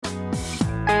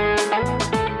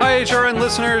HRN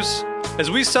listeners.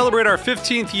 As we celebrate our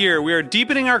 15th year, we are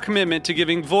deepening our commitment to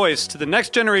giving voice to the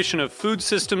next generation of food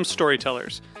systems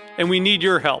storytellers, and we need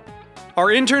your help. Our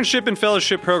internship and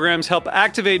fellowship programs help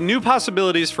activate new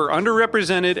possibilities for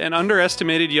underrepresented and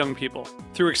underestimated young people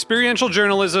through experiential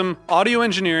journalism, audio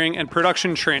engineering, and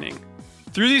production training.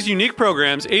 Through these unique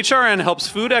programs, HRN helps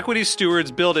food equity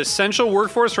stewards build essential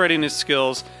workforce readiness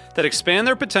skills that expand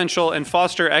their potential and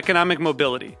foster economic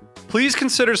mobility. Please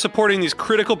consider supporting these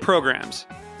critical programs.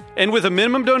 And with a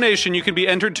minimum donation, you can be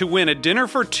entered to win a dinner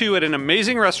for two at an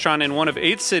amazing restaurant in one of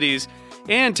 8 cities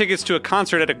and tickets to a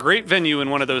concert at a great venue in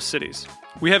one of those cities.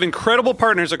 We have incredible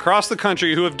partners across the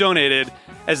country who have donated,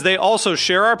 as they also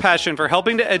share our passion for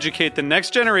helping to educate the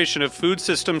next generation of food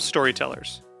systems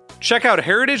storytellers. Check out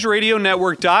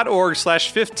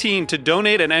heritageradionetwork.org/15 to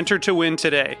donate and enter to win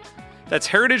today. That's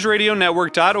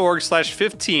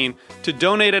heritageradionetwork.org/15 to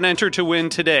donate and enter to win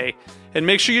today. And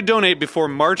make sure you donate before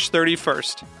March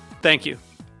 31st. Thank you.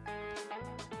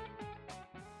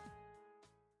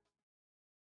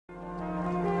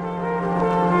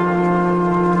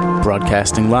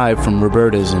 Broadcasting live from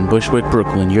Roberta's in Bushwick,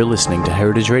 Brooklyn, you're listening to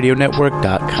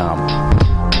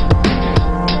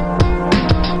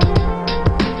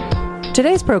heritageradionetwork.com.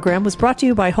 Today's program was brought to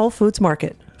you by Whole Foods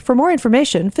Market. For more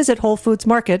information, visit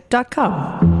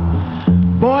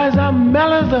WholeFoodsMarket.com. Boys, I'm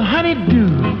mellow as a honeydew.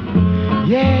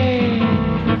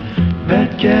 Yeah,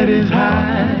 that cat is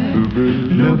high.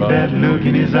 Look that look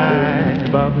in his eye.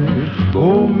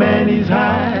 Oh man, he's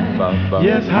high.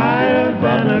 Yes, higher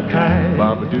than a kite.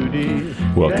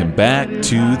 Welcome back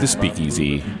to the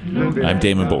Speakeasy. I'm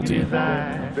Damon Bolte.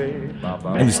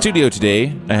 In the studio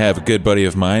today, I have a good buddy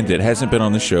of mine that hasn't been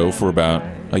on the show for about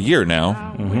a year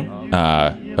now.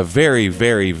 A very,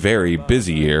 very, very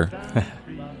busy year.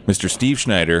 Mr. Steve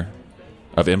Schneider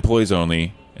of Employees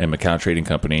Only and Macau Trading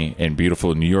Company in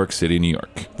beautiful New York City, New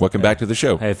York. Welcome back to the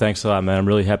show. Hey, thanks a lot, man. I'm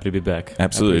really happy to be back.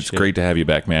 Absolutely. It's great to have you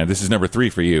back, man. This is number 3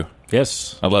 for you.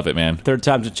 Yes. I love it, man. Third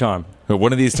time's a charm. But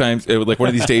one of these times, one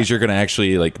of these days, you're going to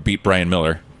actually beat Brian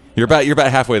Miller. You're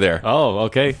about halfway there. Oh,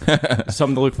 okay.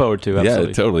 Something to look forward to. Absolutely.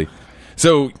 Yeah, totally.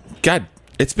 So, God,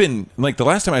 it's been the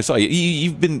last time I saw you.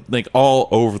 You've been all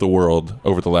over the world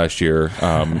over the last year,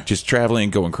 just traveling,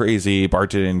 going crazy,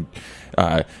 bartending,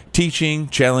 teaching,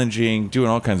 challenging, doing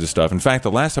all kinds of stuff. In fact,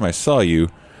 the last time I saw you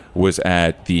was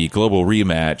at the Global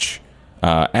Rematch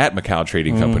at Macau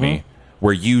Trading Company,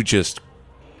 where you just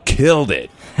killed it.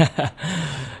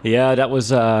 Yeah, that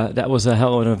was a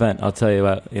hell of an event. I'll tell you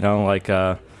what.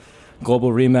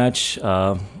 Global Rematch,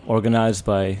 organized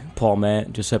by Paul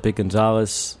Mant, Giuseppe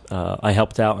Gonzalez. I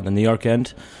helped out on the New York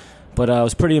end. But it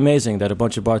was pretty amazing that a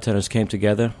bunch of bartenders came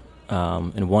together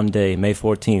in one day, May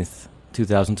 14th,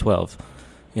 2012.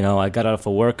 I got out of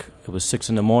work. It was 6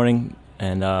 in the morning,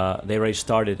 and they already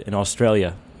started in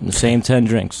Australia. The same 10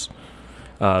 drinks.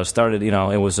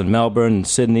 It was in Melbourne,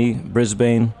 Sydney,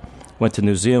 Brisbane, went to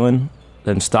New Zealand,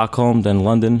 then Stockholm, then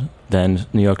London, then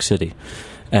New York City.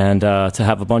 And to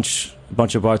have a bunch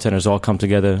of bartenders all come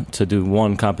together to do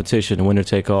one competition, winner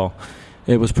take all,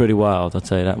 it was pretty wild, I'll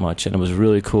tell you that much. And it was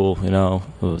really cool, I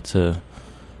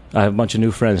have a bunch of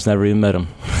new friends, never even met them.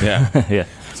 Yeah. Yeah.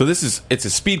 So it's a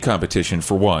speed competition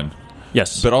for one.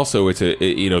 Yes. But also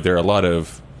there are a lot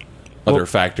of other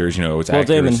factors, it's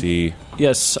accuracy. Damon,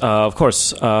 yes, of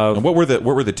course. And what were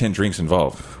the 10 drinks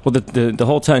involved? Well, the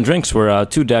whole 10 drinks were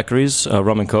 2 daiquiris,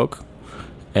 rum and coke,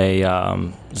 a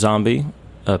zombie,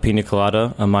 a pina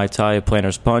colada, a Mai Tai, a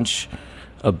Planter's Punch,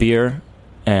 a beer,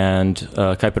 and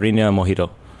caipirinha and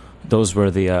mojito. Those were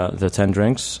the 10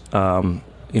 drinks. You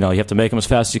have to make them as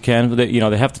fast as you can.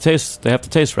 They have to taste. They have to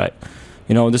taste right.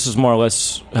 This is more or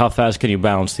less how fast can you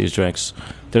balance these drinks.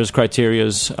 There's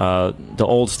criterias. The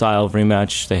old style of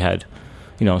Rematch, they had,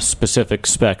 specific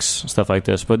specs, stuff like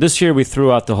this. But this year we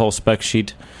threw out the whole spec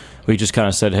sheet. We just kind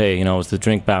of said, hey, is the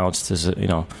drink balanced?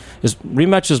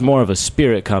 Rematch is more of a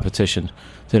spirit competition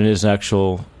than it is an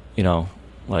actual, getting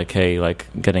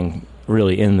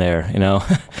really in there,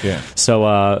 Yeah.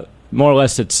 So more or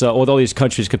less, it's with all these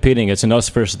countries competing, it's an us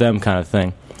versus them kind of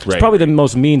thing. Right. It's probably the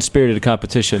most mean-spirited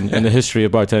competition in the history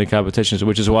of bartending competitions,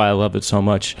 which is why I love it so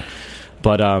much.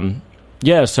 But so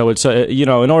it's in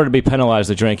order to be penalized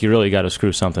the drink, you really got to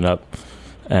screw something up,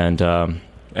 and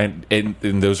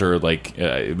those are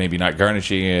maybe not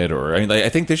garnishing it, or I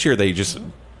think this year they just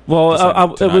it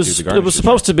was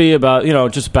supposed to be about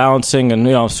just balancing and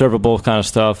servable kind of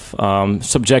stuff,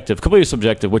 completely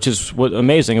subjective, which is what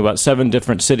amazing about 7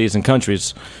 different cities and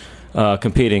countries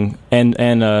competing,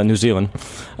 and New Zealand.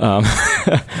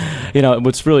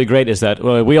 What's really great is that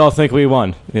we all think we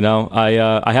won.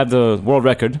 I have the world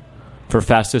record for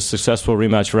fastest successful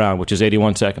rematch round, which is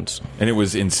 81 seconds. And it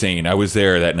was insane. I was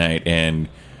there that night, and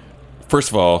first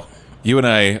of all, you and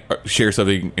I share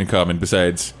something in common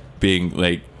besides being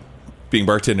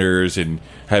bartenders and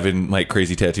having like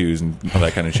crazy tattoos and all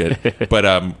that kind of shit.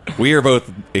 But we are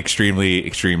both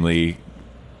extremely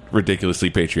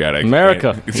ridiculously patriotic.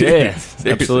 America. And, yeah,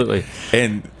 absolutely.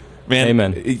 And man,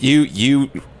 amen. You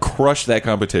crushed that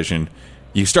competition.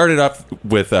 You started off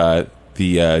with the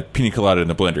pina colada in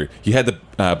the blender. You had the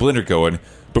blender going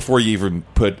before you even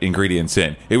put ingredients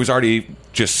in. It was already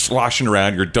just sloshing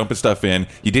around. You're dumping stuff in.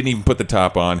 You didn't even put the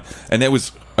top on. And that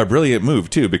was a brilliant move,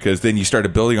 too, because then you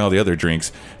started building all the other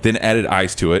drinks, then added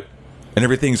ice to it, and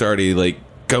everything's already, like,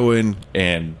 going,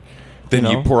 and then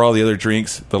you pour all the other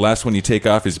drinks. The last one you take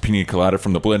off is pina colada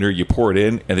from the blender. You pour it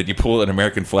in, and then you pull an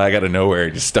American flag out of nowhere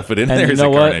and just stuff it in there as a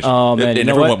garnish. And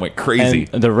everyone went crazy.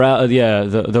 And the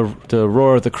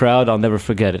roar of the crowd, I'll never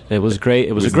forget it. It was great.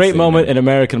 It was a great insane, moment in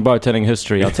American bartending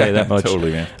history, I'll tell you that much.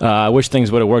 Totally, man. I wish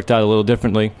things would have worked out a little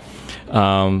differently.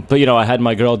 But, I had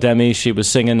my girl, Demi. She was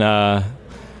singing My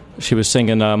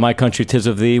Country 'Tis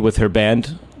of Thee with her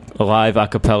band, live a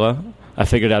cappella. I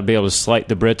figured I'd be able to slight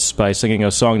the Brits by singing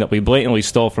a song that we blatantly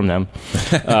stole from them.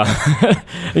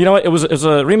 You know what? It was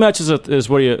a rematch is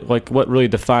where you what really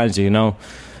defines you.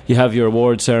 You have your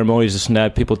award ceremonies, this and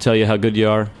that. People tell you how good you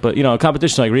are, but a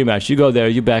competition like rematch, you go there,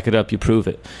 you back it up, you prove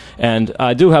it. And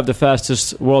I do have the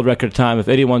fastest world record time of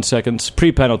 81 seconds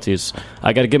pre-penalties.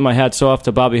 I got to give my hats off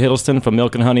to Bobby Hiddleston from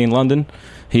Milk and Honey in London.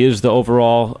 He is the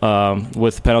overall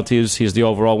with penalties. He's the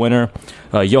overall winner.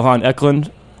 Johan Eklund,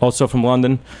 also from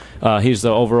London. He's the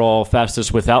overall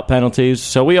fastest without penalties.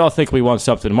 So we all think we won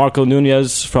something. Marco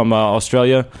Nunez from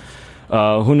Australia.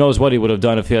 Who knows what he would have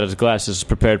done if he had his glasses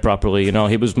prepared properly.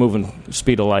 He was moving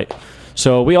speed of light.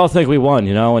 So we all think we won,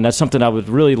 and that's something I would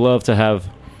really love to have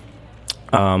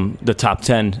the top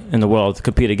 10 in the world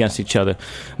compete against each other.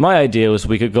 My idea was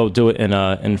we could go do it in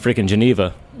freaking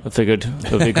Geneva. I figured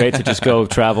it would be great to just go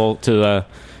travel to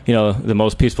the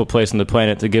most peaceful place on the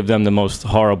planet to give them the most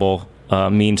horrible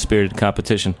mean-spirited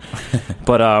competition.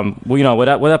 But with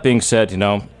that being said,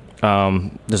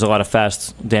 there's a lot of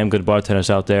fast, damn good bartenders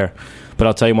out there. But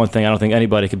I'll tell you one thing: I don't think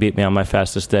anybody could beat me on my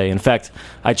fastest day. In fact,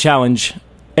 I challenge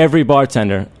every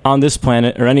bartender on this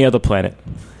planet or any other planet.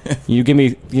 You give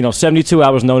me 72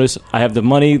 hours notice. I have the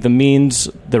money, the means,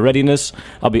 the readiness.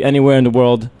 I'll be anywhere in the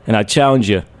world, and I challenge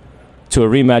you to a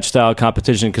rematch style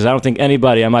competition, because I don't think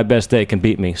anybody on my best day can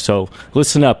beat me. So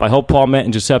listen up. I hope Paul, Matt,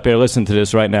 and Giuseppe are listening to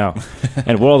this right now.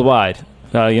 And worldwide,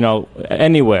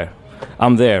 anywhere,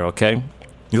 I'm there, okay?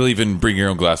 You'll even bring your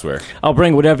own glassware. I'll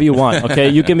bring whatever you want, okay?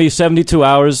 You give me 72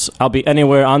 hours, I'll be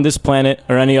anywhere on this planet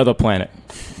or any other planet.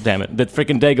 Damn it. The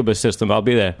freaking Dagobah system, I'll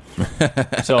be there.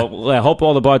 So I hope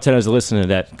all the bartenders are listening to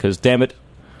that, because damn it,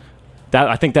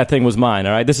 I think that thing was mine,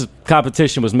 all right? This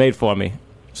competition was made for me.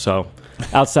 So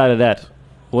outside of that,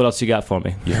 what else you got for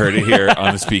me? You heard it here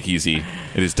on the Speakeasy.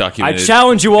 It is documented. I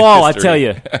challenge you all, I tell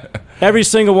you. Every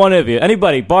single one of you.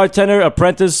 Anybody, bartender,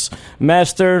 apprentice,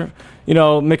 master,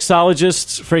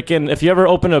 mixologist, freaking, if you ever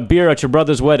open a beer at your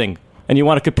brother's wedding and you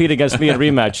want to compete against me in a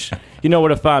rematch, you know where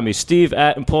to find me.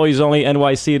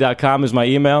 Steve@employeesonlynyc.com is my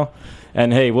email.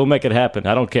 And hey, we'll make it happen.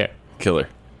 I don't care. Killer.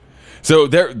 So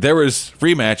there was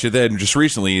rematch, and then just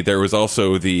recently there was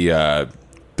also the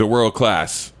world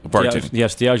class bartending.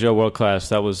 Yes, Diageo World Class.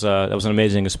 That was an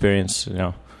amazing experience.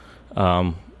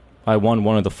 I won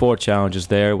one of the 4 challenges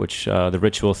there, which the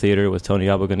Ritual Theater with Tony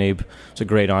Abou-Ghanib. It's a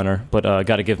great honor. But I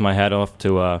got to give my hat off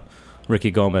to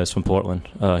Ricky Gomez from Portland.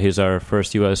 He's our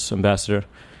first U.S. ambassador,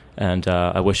 and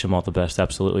I wish him all the best,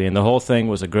 absolutely. And the whole thing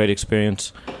was a great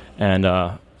experience. And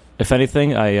if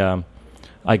anything, I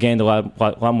gained a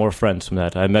lot more friends from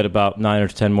that. I met about 9 or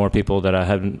 10 more people that I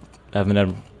haven't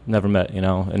never met, and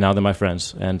now they're my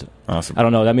friends. And awesome. I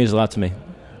don't know, that means a lot to me.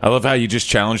 I love how you just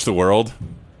challenged the world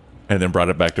and then brought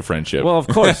it back to friendship. Well, of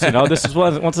course, this is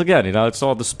once again, it's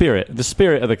all the spirit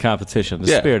of the competition, the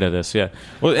spirit of this, yeah.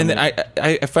 Well, and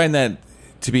I find that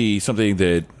to be something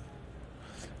that,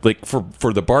 like,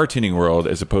 for the bartending world,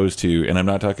 as opposed to, and I'm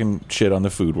not talking shit on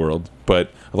the food world, but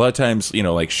a lot of times,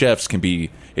 like, chefs can be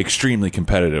extremely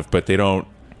competitive, but they don't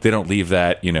leave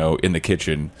that, in the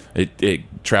kitchen. It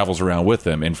travels around with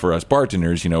them. And for us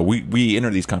bartenders, we enter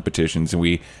these competitions and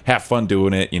we have fun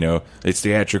doing it. It's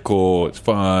theatrical, it's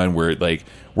fun. We're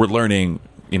learning,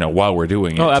 while we're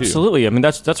doing it. Oh, absolutely. Too. I mean,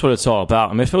 that's what it's all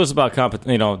about. I mean, if it was about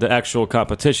the actual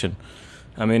competition,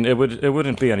 I mean, it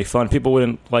wouldn't be any fun. People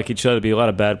wouldn't like each other. There'd be a lot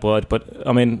of bad blood. But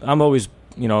I mean, I'm always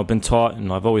been taught,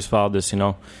 and I've always followed this.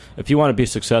 If you want to be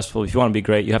successful, if you want to be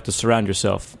great, you have to surround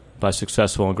yourself by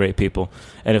successful and great people.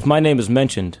 And if my name is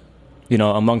mentioned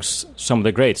amongst some of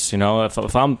the greats.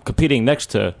 If I'm competing next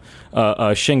to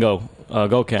Shingo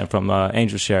Gokan from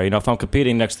Angel Share, if I'm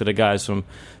competing next to the guys from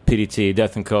PDT,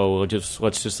 Death and Co,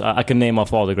 I can name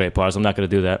off all the great bars. I'm not going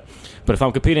to do that. But if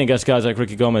I'm competing against guys like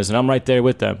Ricky Gomez and I'm right there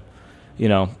with them,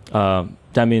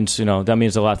 that means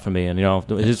a lot for me. And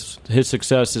his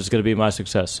success is going to be my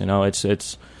success.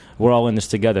 It's we're all in this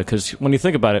together. Because when you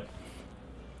think about it,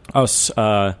 us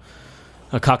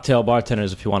cocktail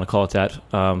bartenders, if you want to call it that,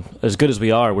 as good as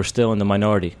we are, we're still in the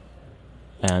minority.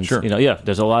 And sure.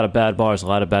 There's a lot of bad bars, a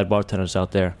lot of bad bartenders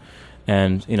out there.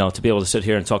 And to be able to sit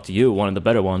here and talk to you, one of the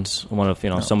better ones, one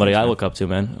of somebody I look up to,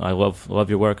 man. I love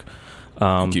your work.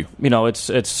 Thank you.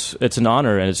 It's an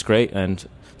honor and it's great. And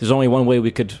there's only one way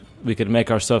we could make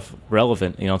our stuff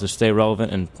relevant. To stay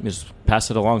relevant and just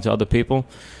pass it along to other people,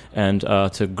 and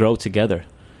to grow together.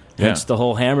 Yeah. It's the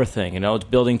whole Hammer thing. It's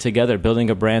building together, building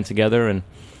a brand together,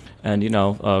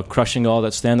 and crushing all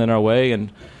that stand in our way,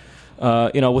 and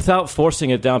without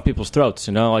forcing it down people's throats.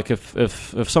 Like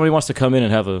if somebody wants to come in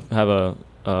and have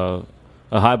a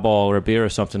highball or a beer or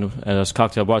something, as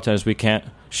cocktail bartenders, we can't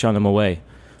shun them away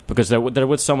because they're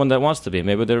with someone that wants to be.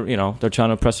 Maybe they're trying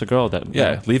to impress a girl.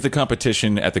 Leave the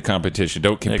competition at the competition.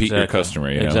 Don't compete your customer.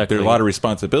 Exactly. There are a lot of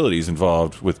responsibilities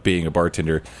involved with being a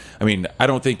bartender. I mean, I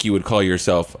don't think you would call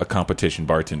yourself a competition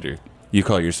bartender. You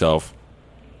call yourself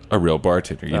a real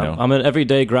bartender. I'm an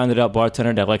everyday grounded out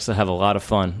bartender that likes to have a lot of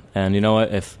fun. And you know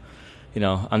what? If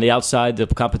on the outside, the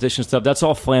competition stuff, that's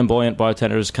all flamboyant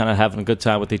bartenders kind of having a good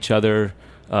time with each other,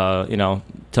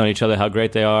 telling each other how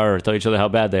great they are or telling each other how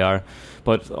bad they are.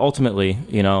 But ultimately,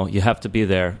 you have to be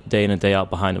there day in and day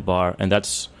out behind the bar, and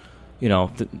that's,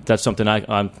 that's something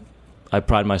I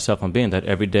pride myself on being, that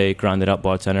everyday grounded out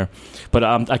bartender. But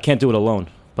I can't do it alone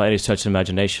by any stretch of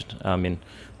imagination. I mean,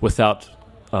 without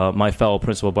my fellow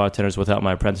principal bartenders, without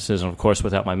my apprentices, and of course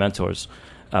without my mentors,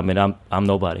 I mean, I'm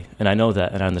nobody, and I know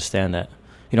that, and I understand that.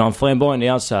 I'm flamboyant on the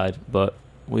outside, but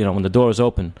when the door is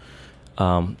open,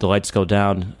 the lights go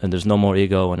down, and there's no more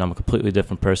ego, and I'm a completely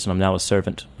different person. I'm now a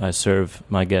servant. I serve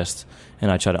my guests,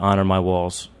 and I try to honor my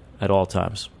walls at all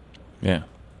times. Yeah.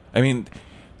 I mean,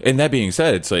 and that being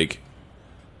said, it's like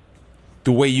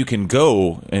the way you can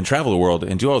go and travel the world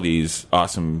and do all these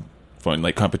awesome, fun,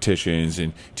 like competitions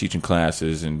and teaching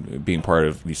classes and being part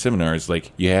of these seminars,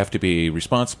 like you have to be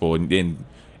responsible. And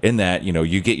in that,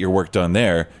 you get your work done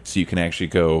there so you can actually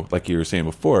go, like you were saying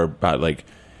before, about like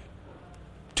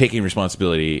taking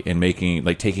responsibility and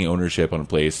taking ownership on a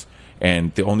place,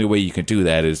 and the only way you can do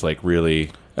that is like really.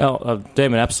 Oh,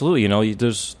 Damon, absolutely.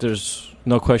 There's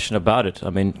no question about it. I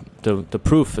mean, the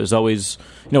proof is always.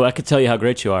 I could tell you how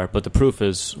great you are, but the proof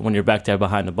is when you're back there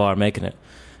behind the bar making it.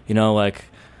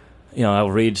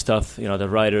 I'll read stuff. The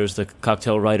writers, the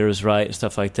cocktail writers write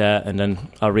stuff like that, and then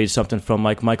I'll read something from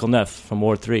like Michael Neff from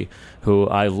Ward 3, who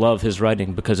I love his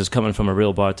writing because it's coming from a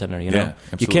real bartender. Yeah,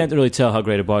 you can't really tell how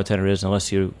great a bartender is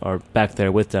unless you are back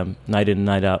there with them night in and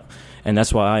night out, and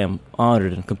that's why I am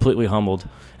honored and completely humbled.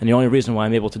 And the only reason why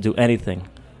I'm able to do anything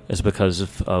is because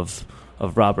of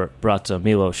Robert, Brata,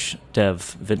 Milos, Dev,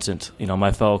 Vincent,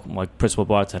 my fellow principal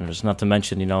bartenders, not to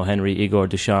mention, Henry, Igor,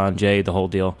 Dushan, Jay, the whole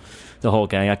deal, the whole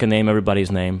gang. I can name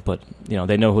everybody's name, but,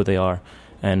 they know who they are.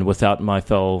 And without my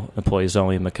fellow employees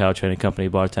only, Macau Training Company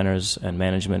bartenders and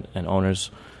management and owners,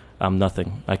 I'm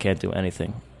nothing. I can't do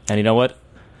anything. And you know what?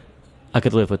 I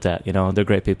could live with that. They're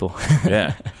great people.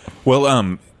 Yeah.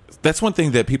 Well, that's one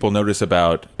thing that people notice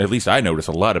about, at least I notice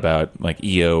a lot about, like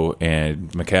EO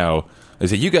and Macau,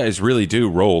 is that you guys really do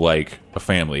roll like a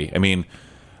family. I mean,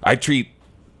 I treat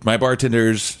my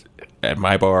bartenders at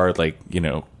my bar like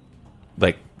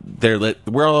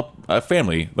we're all a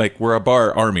family. Like we're a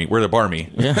bar army. We're the barmy.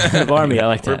 Yeah, barmy. I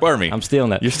like that. We're barmy. I'm stealing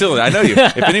that. You're stealing it. I know you.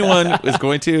 If anyone is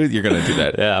going to, you're going to do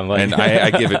that. Yeah, and I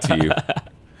give it to you.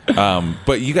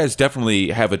 But you guys definitely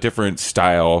have a different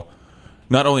style,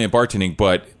 not only in bartending,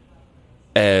 but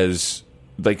as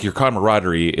like your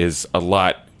camaraderie is a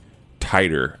lot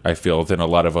tighter, I feel, than a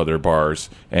lot of other bars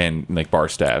and like bar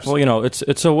staffs. Well,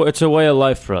 it's a way of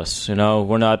life for us.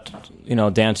 We're not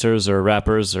dancers or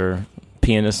rappers or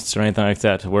pianists or anything like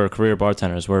that. We're career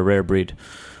bartenders. We're a rare breed,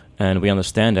 and we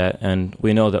understand that, and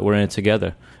we know that we're in it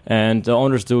together. And the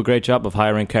owners do a great job of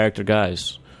hiring character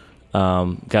guys,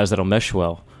 guys that'll mesh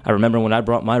well. I remember when I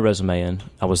brought my resume in,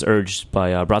 I was urged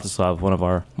by Bratislav, one of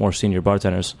our more senior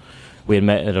bartenders. We had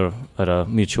met at a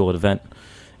mutual event.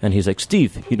 And he's like,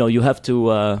 Steve, you have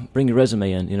to bring your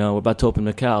resume in. We're about to open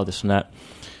Macau, this and that.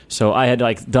 So I had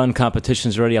done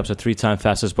competitions already. I was a 3-time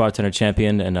fastest bartender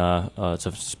champion, and it's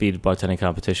a speed bartending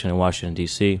competition in Washington,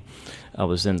 D.C. I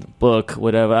was in the book,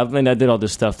 whatever. I mean, I did all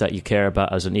this stuff that you care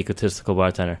about as an egotistical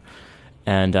bartender.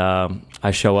 And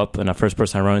I show up, and the first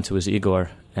person I run into is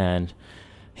Igor, and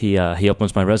he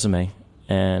opens my resume,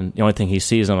 and the only thing he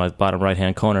sees on my bottom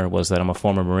right-hand corner was that I'm a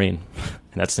former Marine.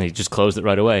 And he just closed it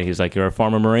right away. He's like, "You're a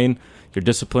former Marine? You're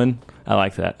disciplined? I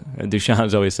like that." And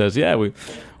Duchan's always says, "Yeah,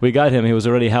 we got him. He was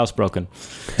already housebroken."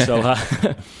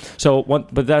 So,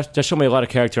 but that showed me a lot of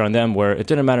character on them, where it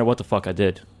didn't matter what the fuck I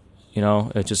did.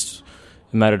 It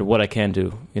mattered what I can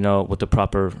do, with the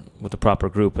proper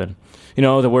group. And,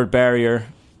 the word barrier,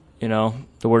 the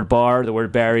word bar, the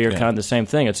word barrier, kind of the same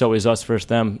thing. It's always us versus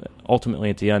them, ultimately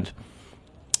at the end.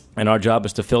 And our job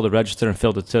is to fill the register and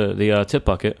fill the tip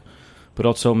bucket, but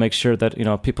also make sure that,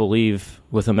 people leave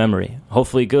with a memory.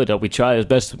 Hopefully good. We try as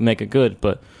best to make it good,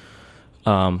 but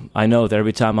I know that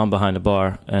every time I'm behind the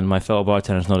bar, and my fellow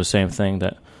bartenders know the same thing,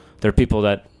 that there are people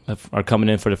that are coming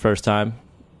in for the first time,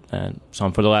 and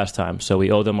some for the last time. So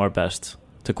we owe them our best,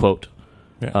 to quote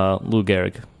Lou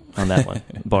Gehrig on that one,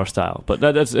 bar style. But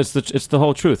it's the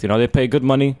whole truth. They pay good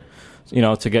money,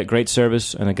 to get great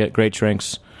service and to get great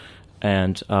drinks.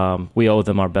 And we owe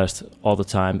them our best all the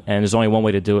time. And there's only one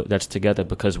way to do it. That's together,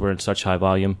 because we're in such high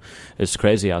volume. It's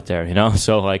crazy out there,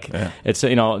 So it's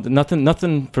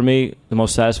nothing for me. The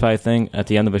most satisfying thing at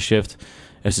the end of a shift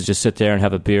is to just sit there and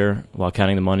have a beer while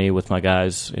counting the money with my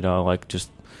guys.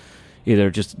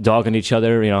 Either just dogging each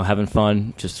other, having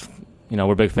fun. Just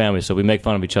we're a big family, so we make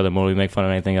fun of each other more than we make fun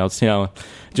of anything else.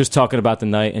 Just talking about the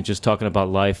night and just talking about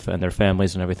life and their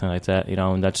families and everything like that.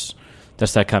 And that's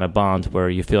that kind of bond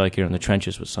where you feel like you're in the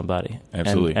trenches with somebody.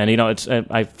 Absolutely. And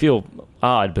I feel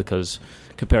odd because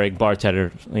comparing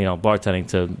bartending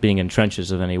to being in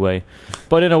trenches of any way,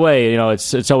 but in a way,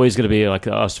 it's always going to be like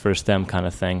us versus them kind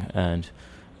of thing. And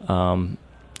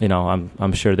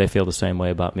I'm sure they feel the same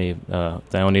way about me.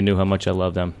 They only knew how much I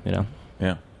love them. Yeah.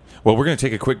 Well, we're going to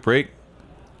take a quick break.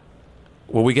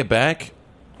 When we get back,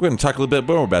 we're going to talk a little bit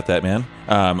more about that, man.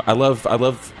 I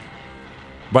love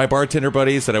my bartender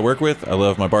buddies that I work with. I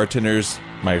love my bartenders,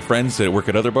 my friends that work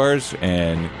at other bars,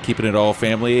 and keeping it all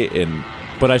family.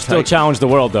 But I still challenge the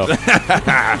world, though.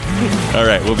 All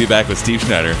right, we'll be back with Steve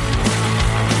Schneider.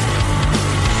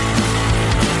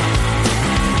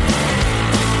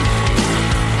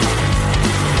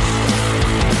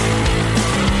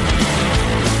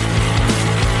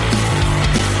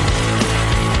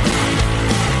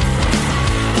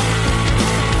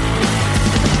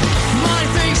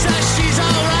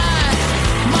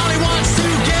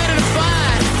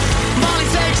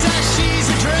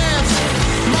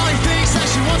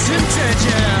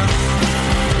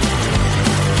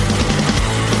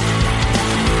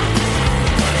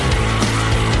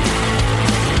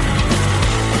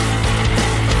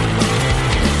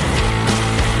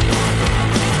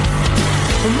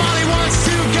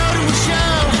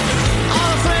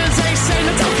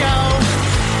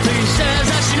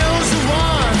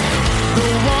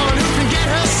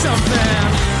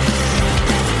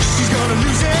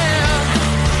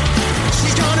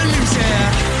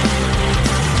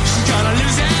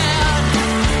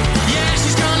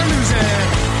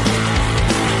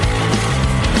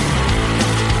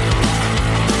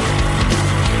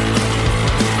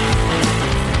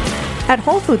 At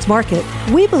Whole Foods Market,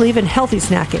 we believe in healthy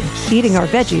snacking, eating our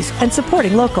veggies, and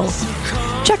supporting local.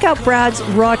 Check out Brad's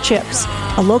Raw Chips,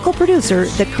 a local producer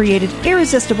that created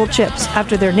irresistible chips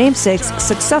after their namesake's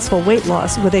successful weight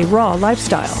loss with a raw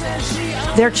lifestyle.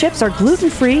 Their chips are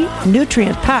gluten-free,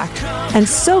 nutrient-packed, and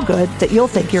so good that you'll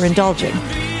think you're indulging.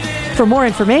 For more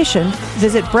information,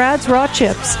 visit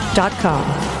bradsrawchips.com.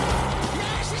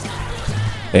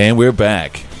 And we're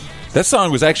back. That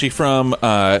song was actually from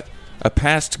a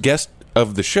past guest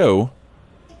of the show,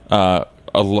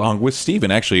 along with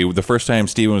Steven. Actually, the first time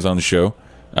Steven was on the show,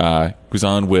 he was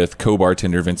on with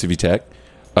co-bartender Vince Vitek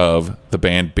of the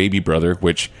band Baby Brother,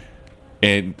 which,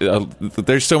 and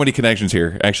there's so many connections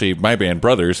here. Actually, my band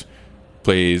Brothers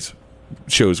plays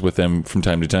shows with them from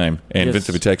time to time, and Vince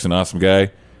Vitek's an awesome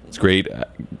guy. It's great.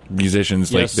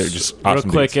 Musicians, yes. They're just awesome.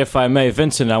 Real quick, dudes. if I may,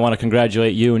 Vincent, I want to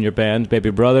congratulate you and your band, Baby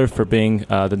Brother, for being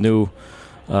the new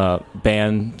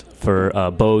band for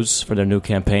Bose for their new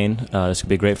campaign. This could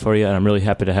be great for you, and I'm really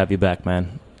happy to have you back,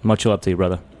 man. Much love to you,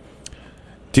 brother.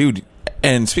 Dude,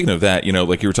 and speaking of that, we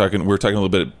were talking a little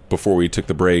bit before we took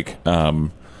the break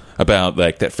about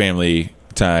like that family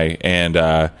tie and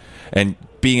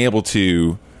being able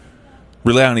to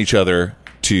rely on each other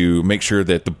to make sure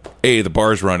that the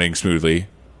bar's running smoothly,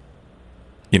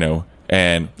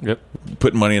 and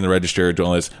putting money in the register, doing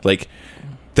all this. Like,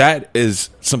 that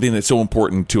is something that's so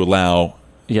important to allow.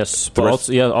 Yes, but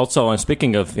also, and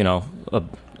speaking of,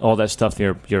 all that stuff,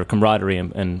 your camaraderie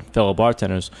and fellow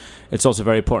bartenders, it's also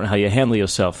very important how you handle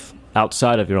yourself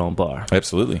outside of your own bar.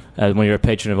 Absolutely. When you're a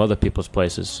patron of other people's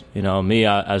places. You know, me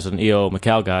as an EO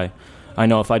Macau guy, I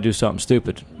know if I do something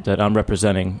stupid that I'm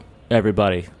representing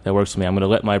everybody that works for me. I'm going to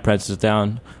let my apprentices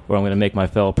down, or I'm going to make my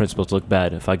fellow principals look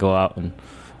bad if I go out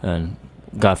and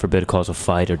God forbid, cause a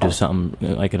fight or do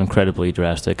something like an incredibly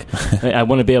drastic. I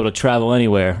want to be able to travel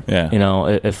anywhere. Yeah. You know,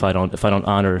 if I don't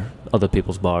honor other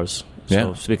people's bars. So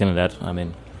Yeah. speaking of that, I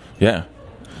mean, Yeah.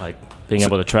 like being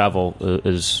able to travel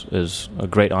is a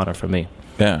great honor for me.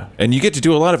 Yeah. And you get to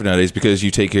do a lot of it nowadays because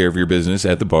you take care of your business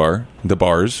at the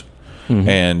bars. Mm-hmm.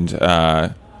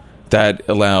 And that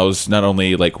allows not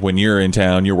only like when you're in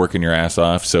town, you're working your ass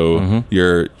off, so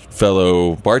your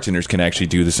fellow bartenders can actually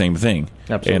do the same thing.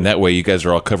 Absolutely. And that way you guys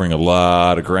are all covering a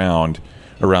lot of ground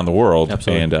around the world.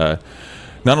 Absolutely. And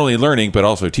not only learning, but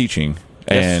also teaching.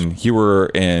 Yes. And you were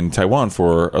in Taiwan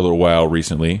for a little while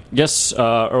recently. Yes,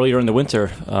 earlier in the winter,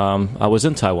 I was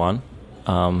in Taiwan.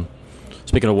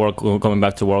 Speaking of going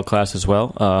back to world class as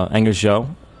well, Anger Zhou,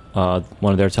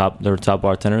 one of their top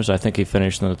bartenders. I think he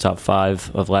finished in the top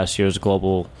 5 of last year's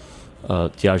global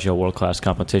Diageo World Class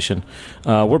competition.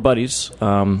 We're buddies.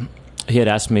 He had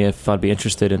asked me if I'd be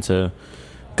interested into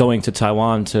going to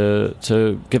Taiwan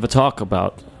to give a talk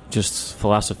about just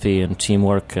philosophy and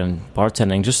teamwork and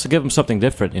bartending, just to give them something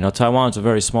different. You know, Taiwan's a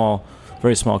very small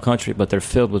country, but they're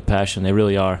filled with passion. They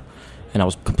really are, and I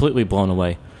was completely blown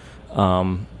away.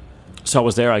 So I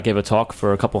was there. I gave a talk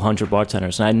for a couple hundred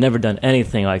bartenders, and I'd never done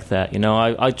anything like that. You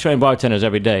know, I train bartenders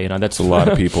every day. You know, that's a lot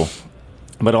of people.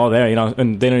 But all there, you know,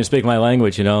 and they don't even speak my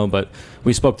language, you know, but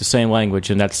we spoke the same language,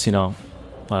 and that's, you know,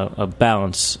 a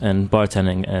balance and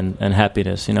bartending and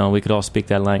happiness. You know, we could all speak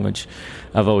that language.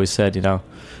 I've always said, you know,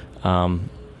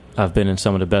 I've been in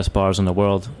some of the best bars in the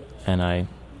world, and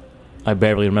I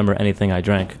barely remember anything I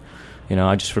drank. You know,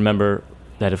 I just remember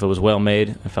that if it was well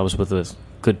made, if I was with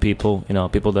good people, you know,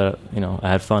 people that, you know, I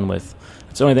had fun with.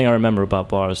 It's the only thing I remember about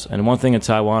bars. And one thing in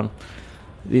Taiwan,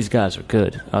 these guys are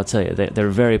good. I'll tell you, they're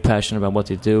very passionate about what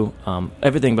they do.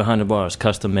 Everything behind the bar is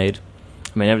custom made.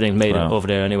 I mean, everything's made over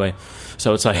there anyway.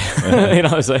 So it's like, you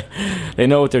know, it's like they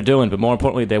know what they're doing. But more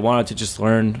importantly, they wanted to just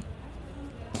learn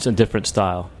a different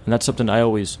style. And that's something I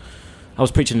was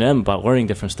preaching to them about, learning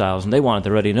different styles. And they wanted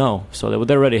to already know. So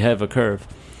they're already ahead of a curve.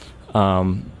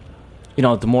 You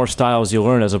know, the more styles you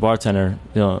learn as a bartender,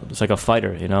 you know, it's like a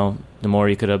fighter, you know. The more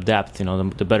you could adapt, you know,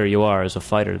 the better you are as a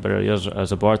fighter, the better you are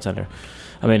as a bartender.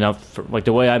 I mean, like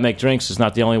the way I make drinks is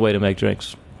not the only way to make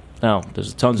drinks. No,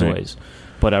 there's tons of ways.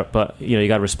 But you know, you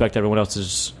got to respect everyone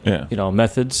else's, you know,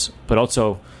 methods. But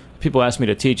also, people ask me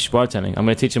to teach bartending. I'm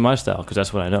going to teach them my style because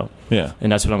that's what I know. Yeah.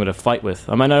 And that's what I'm going to fight with.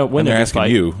 I might not win every fight.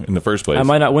 And they're asking you in the first place. I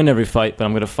might not win every fight, but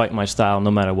I'm going to fight my style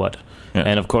no matter what. Yeah.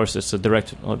 And, of course, it's a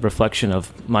direct reflection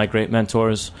of my great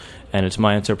mentors, and it's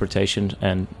my interpretation,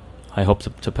 and I hope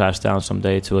to pass down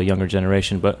someday to a younger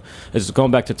generation. But as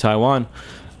going back to Taiwan,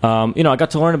 you know, I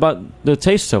got to learn about the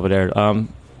tastes over there.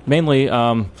 Mainly,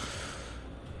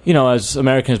 you know, as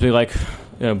Americans, be like,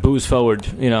 you know, booze forward,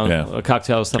 you know,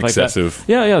 cocktails, stuff excessive. Like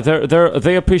that. Yeah.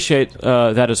 They appreciate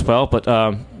that as well, but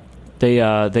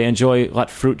they enjoy a lot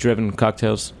of fruit-driven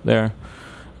cocktails there.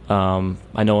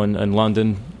 I know in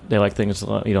London they like things,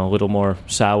 you know, a little more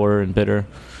sour and bitter.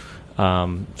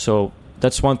 So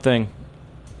that's one thing.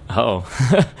 Oh,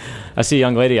 I see a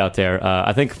young lady out there.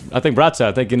 I think Bratza.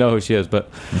 I think you know who she is. But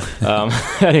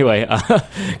anyway,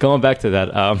 going back to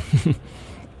that.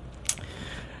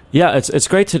 Yeah, it's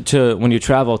great to when you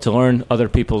travel to learn other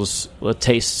people's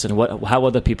tastes and how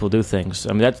other people do things.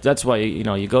 I mean, that's why you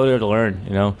know you go there to learn.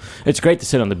 You know, it's great to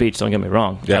sit on the beach. Don't get me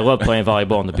wrong. Yeah. I love playing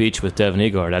volleyball on the beach with Dev and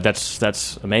Igor.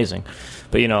 That's amazing.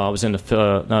 But you know, I was in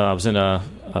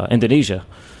Indonesia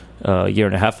a year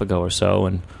and a half ago or so,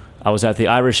 and I was at the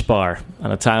Irish bar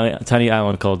on a tiny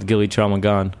island called Gili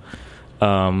Trawangan.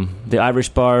 The Irish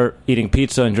bar, eating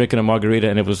pizza and drinking a margarita,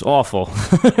 and it was awful.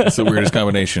 It's the weirdest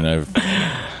combination I've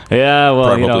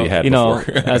probably had before. You know,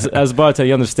 as a bartender,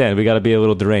 you understand, we got to be a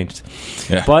little deranged.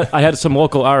 Yeah. But I had some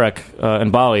local arak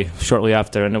in Bali shortly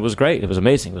after, and it was great. It was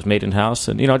amazing. It was made in-house,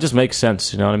 and, you know, it just makes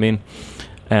sense, you know what I mean?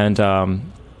 And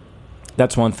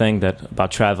that's one thing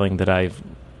about traveling that I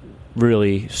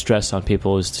really stress on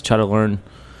people is to try to learn,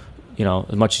 you know,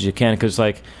 as much as you can, because,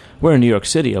 like, we're in New York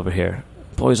City over here.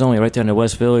 Boys Only, right there in the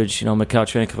West Village, you know, Macau,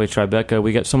 Trancaway, Tribeca.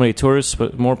 We get so many tourists,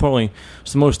 but more importantly,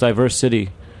 it's the most diverse city,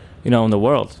 you know, in the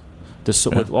world.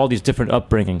 With all these different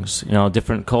upbringings, you know,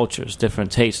 different cultures,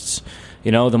 different tastes.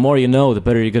 You know, the more you know, the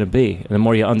better you're going to be, and the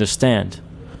more you understand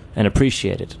and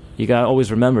appreciate it. You got to always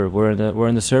remember, we're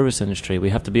in the service industry. We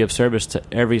have to be of service to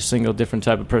every single different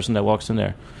type of person that walks in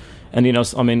there. And, you know,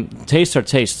 I mean, tastes are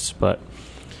tastes, but,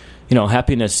 you know,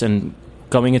 happiness and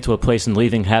going into a place and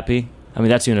leaving happy I mean,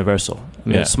 that's universal. I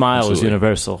mean, a smile absolutely. is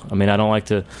universal. I mean, I don't like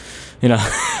to,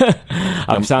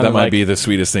 I'm sounding that might like, be the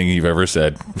sweetest thing you've ever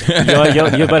said.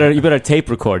 you better tape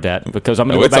record that, because I'm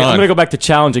going to go back to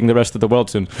challenging the rest of the world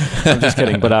soon. I'm just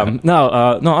kidding. But no,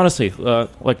 honestly,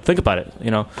 like, think about it.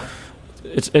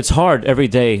 It's hard every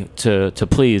day to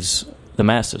please the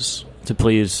masses, to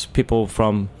please people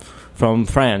from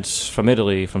France, from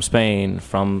Italy, from Spain,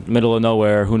 from middle of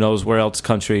nowhere, who knows where else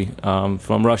country,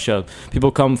 from Russia.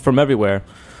 People come from everywhere.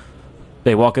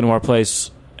 They walk into our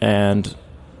place, and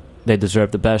they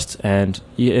deserve the best. And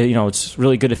it's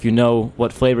really good if you know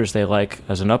what flavors they like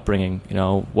as an upbringing.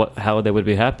 How they would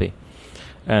be happy,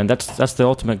 and that's the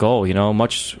ultimate goal. A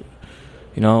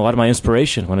lot of my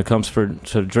inspiration when it comes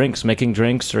to drinks, making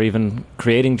drinks, or even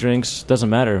creating drinks, doesn't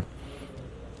matter.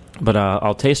 But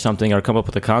I'll taste something or come up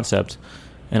with a concept,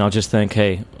 and I'll just think,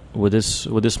 hey, would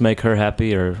this make her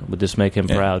happy, or would this make him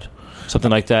proud?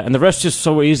 Something like that. And the rest's just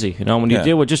so easy. When you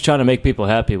deal with just trying to make people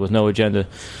happy with no agenda,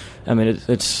 I mean,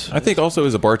 it's... I think also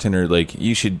as a bartender, like,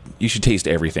 you should taste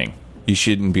everything. You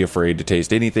shouldn't be afraid to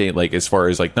taste anything, like, as far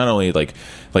as, like, not only like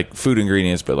food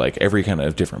ingredients, but like every kind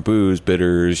of different booze,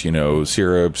 bitters,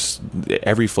 syrups,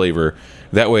 every flavor.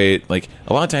 That way, like,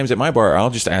 a lot of times at my bar, I'll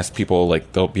just ask people,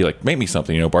 like, they'll be like, make me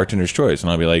something, bartender's choice,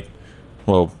 and I'll be like,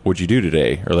 well, what'd you do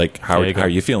today? Or like, how are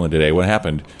you feeling today? What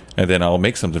happened? And then I'll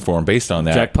make something for them based on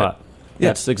that. Jackpot. Yeah.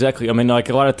 That's exactly. I mean, like,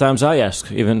 a lot of times I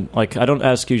ask, even, like, I don't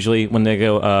ask usually when they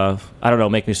go, I don't know,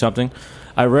 make me something.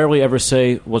 I rarely ever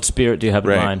say, what spirit do you have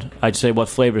in mind? I'd say, what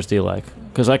flavors do you like?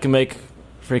 Because I can make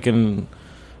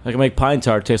pine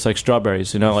tar taste like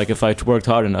strawberries, like, if I worked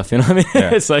hard enough, you know what I mean?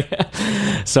 Yeah. It's like,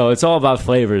 so it's all about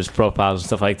flavors, profiles, and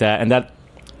stuff like that. And that,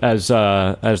 as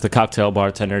the cocktail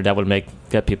bartender, that would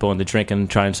get people into drinking,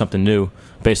 trying something new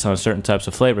based on certain types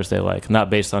of flavors they like, not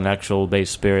based on actual base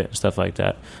spirit and stuff like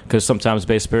that. Because sometimes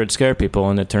base spirits scare people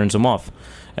and it turns them off.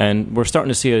 And we're starting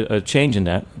to see a change in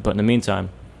that. But in the meantime,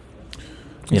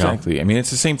 exactly. I mean,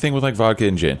 it's the same thing with like vodka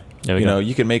and gin.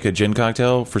 You can make a gin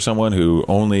cocktail for someone who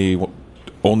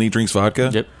only drinks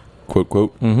vodka. Yep. Quote,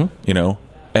 quote. Mm-hmm.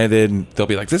 And then they'll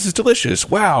be like, "This is delicious!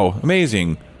 Wow,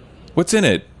 amazing! What's in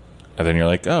it?" And then you're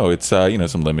like, "Oh, it's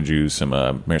some lemon juice, some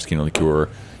maraschino liqueur,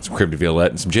 some creme de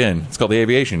violette, and some gin. It's called the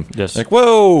Aviation." Yes. Like,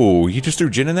 whoa! You just threw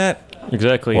gin in that?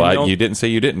 Exactly. Well, you didn't say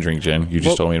you didn't drink gin. You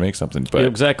just told me to make something. But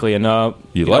exactly, and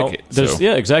you like it. So.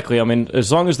 Yeah, exactly. I mean,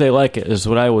 as long as they like it is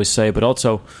what I always say. But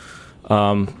also,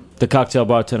 the cocktail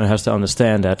bartender has to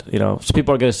understand that so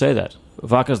people are going to say that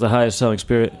vodka is the highest selling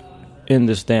spirit in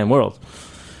this damn world.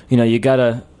 You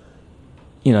gotta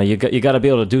be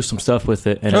able to do some stuff with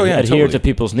it and adhere to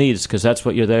people's needs, because that's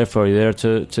what you're there for. You're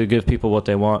there to give people what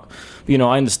they want.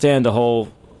 I understand the whole.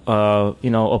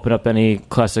 Open up any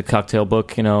classic cocktail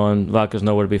book, and vodka's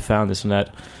nowhere to be found, this and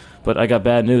that. But I got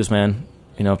bad news, man.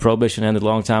 Prohibition ended a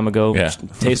long time ago. Yeah.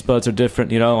 Taste buds are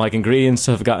different, like ingredients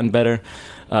have gotten better.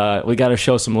 We got to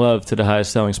show some love to the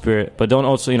highest selling spirit, but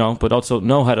also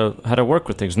know how to work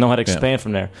with things, know how to expand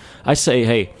from there. I say,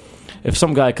 hey, if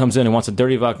some guy comes in and wants a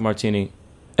dirty vodka martini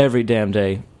every damn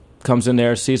day, comes in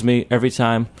there, sees me every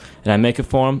time, and I make it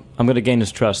for him, I'm going to gain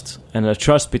his trust. And the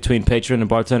trust between patron and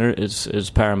bartender is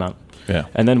paramount. Yeah.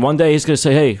 And then one day he's going to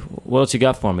say, hey, what else you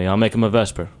got for me? I'll make him a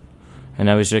Vesper. And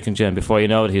now he's drinking gin. Before you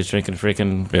know it, he's drinking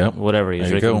freaking whatever. He's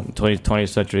drinking 20th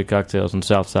century cocktails and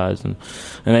South Sides. And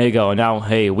there you go. And now,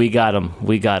 hey, we got him.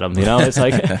 It's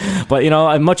like,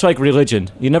 but, much like religion,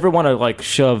 you never want to, like,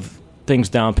 shove things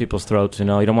down people's throats. You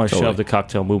don't want to shove the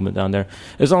cocktail movement down there.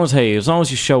 As long as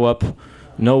you show up,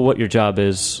 know what your job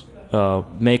is,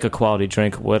 make a quality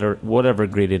drink, whatever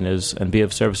ingredient is, and be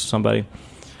of service to somebody.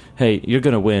 Hey, you're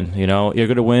going to win, You're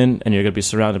going to win, and you're going to be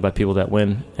surrounded by people that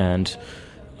win. And,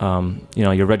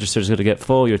 your register is going to get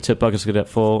full, your tip bucket is going to get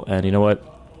full, and you know what?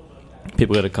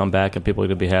 People are going to come back, and people are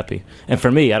going to be happy. And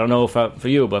for me, I don't know for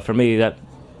you, but for me, that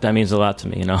means a lot to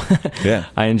me, Yeah.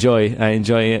 I enjoy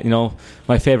it.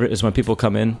 My favorite is when people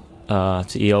come in to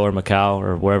EO or Macau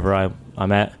or wherever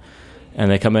I'm at, and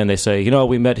they come in, they say,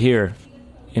 we met here,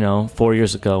 4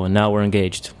 years ago, and now we're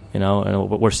engaged, and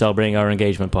we're celebrating our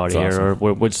engagement party That's here, awesome.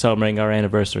 or we're celebrating our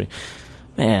anniversary.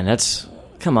 Man, that's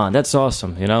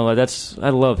awesome, I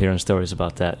love hearing stories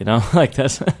about that, like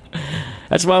that's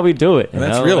why we do it. And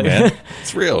that's real, man.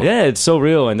 It's real. Yeah, it's so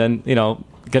real. And then,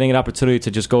 getting an opportunity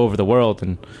to just go over the world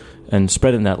and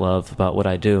spreading that love about what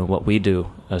I do and what we do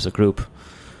as a group.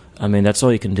 I mean, that's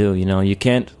all you can do, You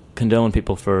can't condone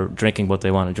people for drinking what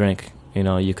they want to drink.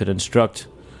 You could instruct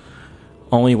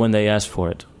only when they ask for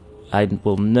it. I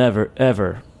will never,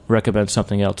 ever recommend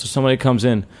something else. If somebody comes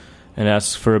in and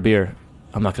asks for a beer,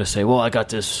 I'm not going to say, well, I got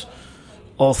this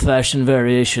old-fashioned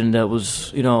variation that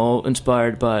was,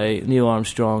 inspired by Neil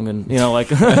Armstrong, and like.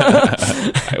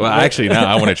 Well, actually, now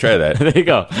I want to try that. There you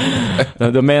go.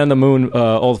 The man on the moon,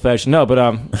 old-fashioned. No, but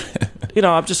I'm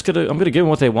gonna give them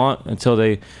what they want until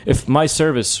if my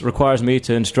service requires me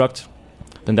to instruct,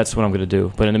 then that's what I'm gonna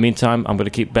do. But in the meantime, I'm gonna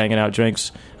keep banging out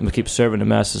drinks. I'm gonna keep serving the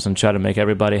masses and try to make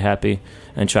everybody happy,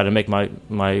 and try to make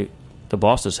the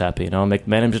bosses happy. Make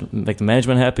the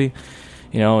management happy.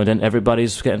 And then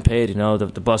everybody's getting paid.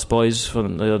 The bus boys,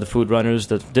 from the food runners,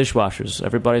 the dishwashers.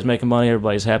 Everybody's making money.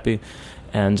 Everybody's happy,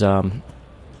 and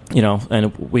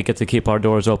and we get to keep our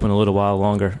doors open a little while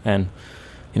longer. And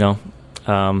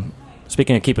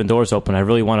speaking of keeping doors open, I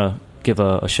really want to give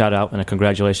a shout out and a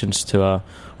congratulations to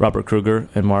Robert Kruger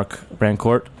and Mark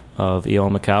Brancourt of EO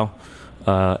Macau.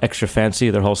 Extra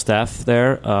Fancy, their whole staff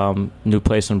there. New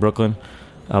place in Brooklyn.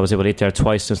 I was able to eat there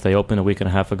twice since they opened a week and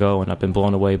a half ago, and I've been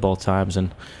blown away both times.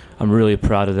 And I'm really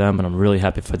proud of them, and I'm really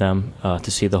happy for them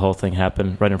to see the whole thing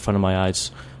happen right in front of my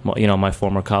eyes. My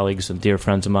former colleagues and dear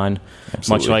friends of mine,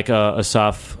 Absolutely. Much like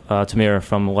Asaf Tamir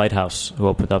from Lighthouse, who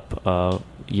opened up a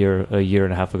year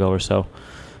and a half ago or so.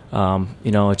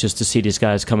 It's just to see these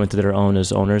guys come into their own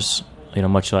as owners.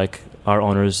 Much like our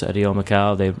owners at EO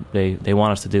Macau, they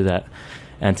want us to do that.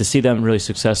 And to see them really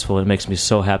successful, it makes me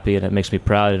so happy, and it makes me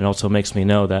proud, and it also makes me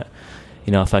know that,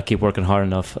 if I keep working hard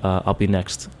enough, I'll be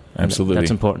next. And Absolutely.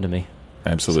 That's important to me.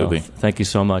 Absolutely. So, thank you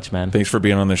so much, man. Thanks for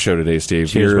being on the show today, Steve.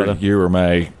 Cheers, brother. You were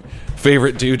my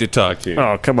favorite dude to talk to.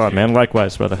 Oh, come on, man.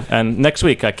 Likewise, brother. And next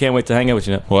week, I can't wait to hang out with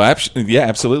you. Well, yeah,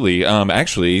 absolutely.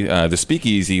 Actually, the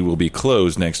Speakeasy will be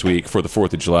closed next week for the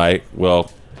 4th of July.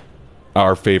 Well,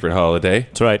 our favorite holiday.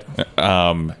 That's right.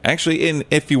 Actually, and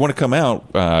if you want to come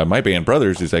out, my band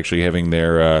Brothers is actually having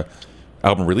their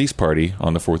album release party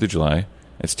on the 4th of July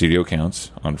at Studio Counts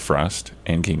on Frost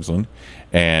and Kingsland.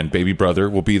 And Baby Brother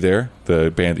will be there,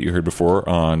 the band that you heard before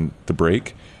on the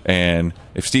break. And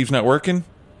if Steve's not working,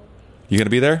 you going to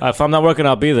be there? If I'm not working,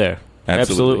 I'll be there.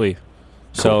 Absolutely. Cool,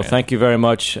 so man. Thank you very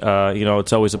much.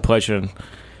 It's always a pleasure. And,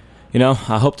 I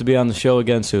hope to be on the show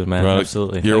again soon, man. Well,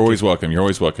 Absolutely. You're always welcome. You're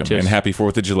always welcome. Cheers. And happy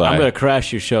 4th of July. I'm going to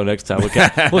crash your show next time. Look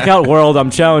out, world. I'm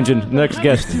challenging. Next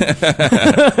guest.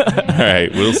 All right.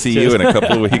 We'll see you in a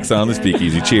couple of weeks on the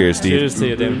Speakeasy. Cheers, Steve. Cheers to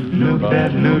you, David. Look,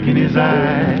 that look in his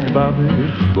eye.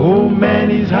 Oh, man,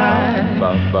 he's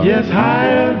high. Yes,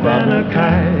 higher than a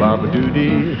kite.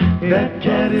 That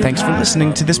cat is Thanks for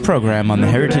listening to this program on the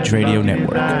Heritage Radio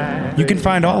Network. You can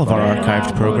find all of our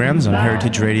archived programs on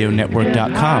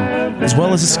heritageradionetwork.com, as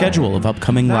well as a schedule of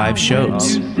upcoming live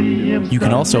shows. You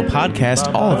can also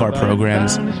podcast all of our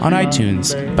programs on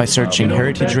iTunes by searching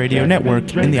Heritage Radio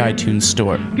Network in the iTunes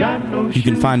Store. You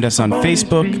can find us on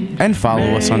Facebook and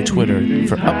follow us on Twitter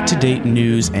for up-to-date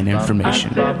news and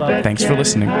information. Thanks for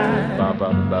listening.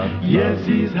 Yes,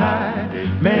 he's high.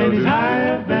 Man, he's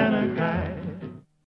higher than